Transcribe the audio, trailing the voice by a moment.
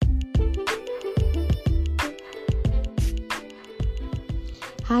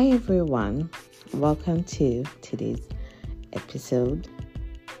Hi everyone, welcome to today's episode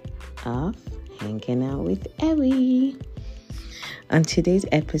of Hanging Out with Ewy. On today's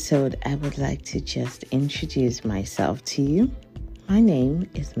episode, I would like to just introduce myself to you. My name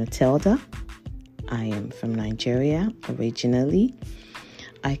is Matilda. I am from Nigeria originally.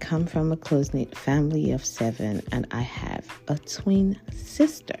 I come from a close-knit family of 7 and I have a twin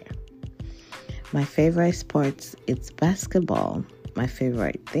sister. My favorite sports is basketball. My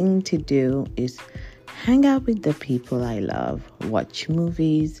favorite thing to do is hang out with the people I love, watch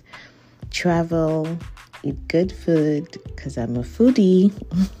movies, travel, eat good food because I'm a foodie.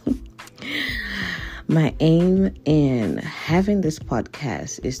 My aim in having this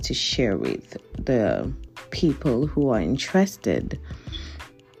podcast is to share with the people who are interested,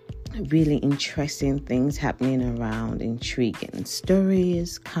 really interesting things happening around, intriguing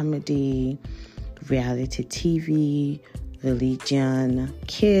stories, comedy, reality TV, religion,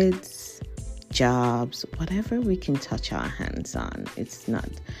 kids, jobs, whatever we can touch our hands on. It's not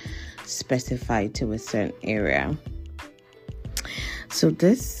specified to a certain area. So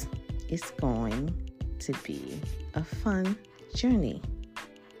this is going to be a fun journey.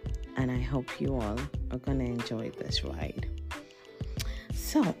 And I hope you all are going to enjoy this ride.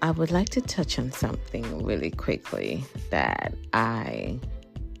 So I would like to touch on something really quickly that I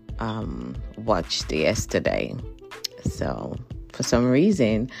watched yesterday. So for some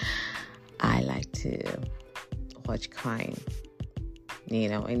reason, I like to watch crime. You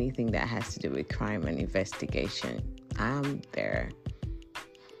know, anything that has to do with crime and investigation, I'm there.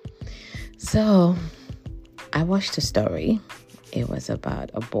 So I watched a story. It was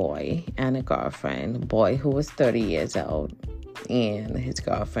about a boy and a girlfriend. A boy who was 30 years old and his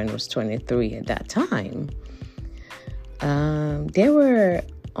girlfriend was 23 at that time. They were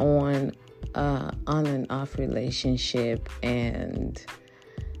on and off relationship, and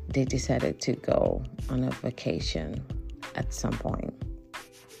they decided to go on a vacation at some point.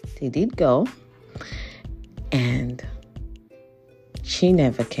 They did go, and she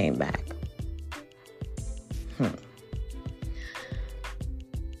never came back.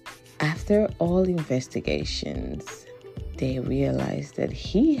 After all investigations, they realized that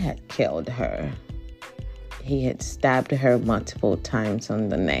he had killed her. He had stabbed her multiple times on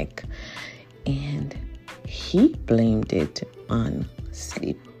the neck, and he blamed it on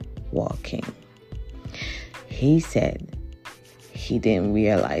sleepwalking. He said he didn't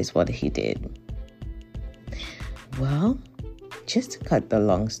realize what he did. Well, just to cut the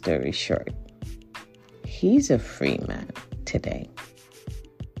long story short, he's a free man today.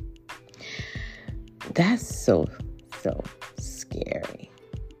 That's so scary.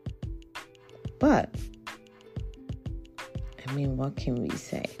 But what can we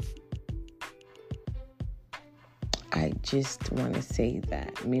say? I just want to say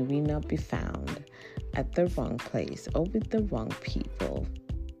that may we not be found at the wrong place or with the wrong people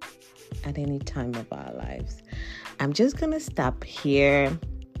at any time of our lives. I'm just going to stop here,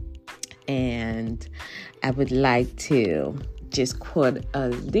 and I would like to just quote a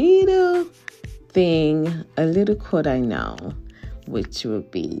little quote I know, which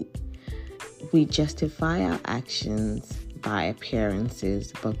would be, we justify our actions by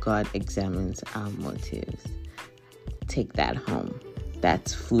appearances, but God examines our motives. Take that home.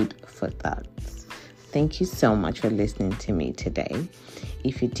 That's food for thought. Thank you so much for listening to me today.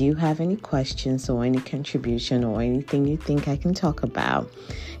 If you do have any questions or any contribution or anything you think I can talk about,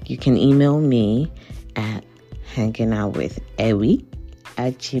 you can email me at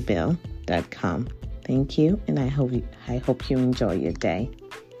hangingoutwithewy@gmail.com. Thank you, and I hope you enjoy your day.